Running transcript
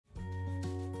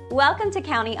Welcome to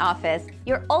County Office,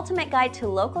 your ultimate guide to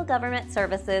local government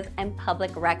services and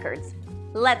public records.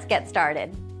 Let's get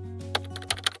started.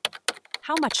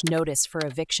 How much notice for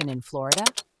eviction in Florida?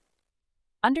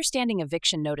 Understanding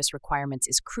eviction notice requirements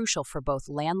is crucial for both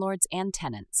landlords and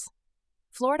tenants.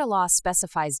 Florida law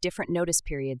specifies different notice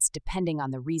periods depending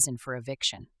on the reason for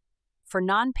eviction. For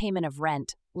non-payment of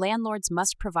rent, landlords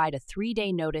must provide a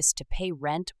 3-day notice to pay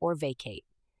rent or vacate.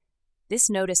 This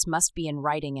notice must be in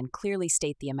writing and clearly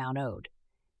state the amount owed.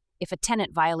 If a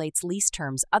tenant violates lease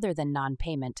terms other than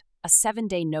non-payment, a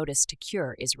 7-day notice to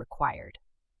cure is required.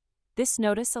 This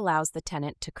notice allows the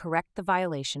tenant to correct the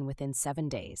violation within 7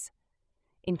 days.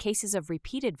 In cases of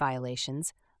repeated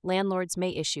violations, landlords may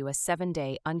issue a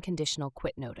 7-day unconditional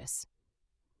quit notice.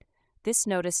 This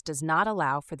notice does not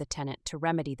allow for the tenant to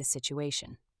remedy the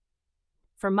situation.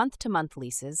 For month-to-month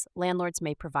leases, landlords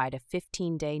may provide a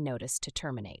 15-day notice to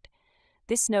terminate.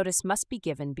 This notice must be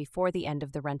given before the end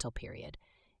of the rental period.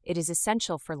 It is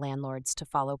essential for landlords to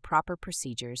follow proper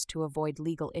procedures to avoid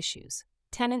legal issues.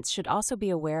 Tenants should also be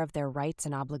aware of their rights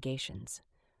and obligations.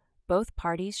 Both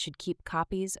parties should keep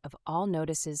copies of all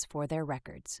notices for their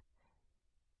records.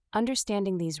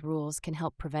 Understanding these rules can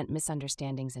help prevent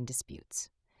misunderstandings and disputes.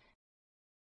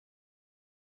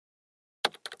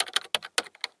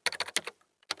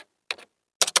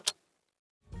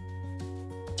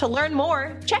 To learn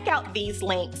more, check out these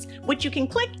links, which you can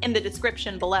click in the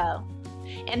description below.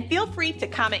 And feel free to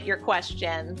comment your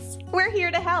questions. We're here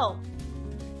to help.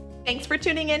 Thanks for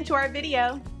tuning in to our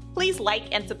video. Please like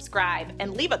and subscribe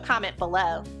and leave a comment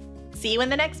below. See you in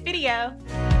the next video.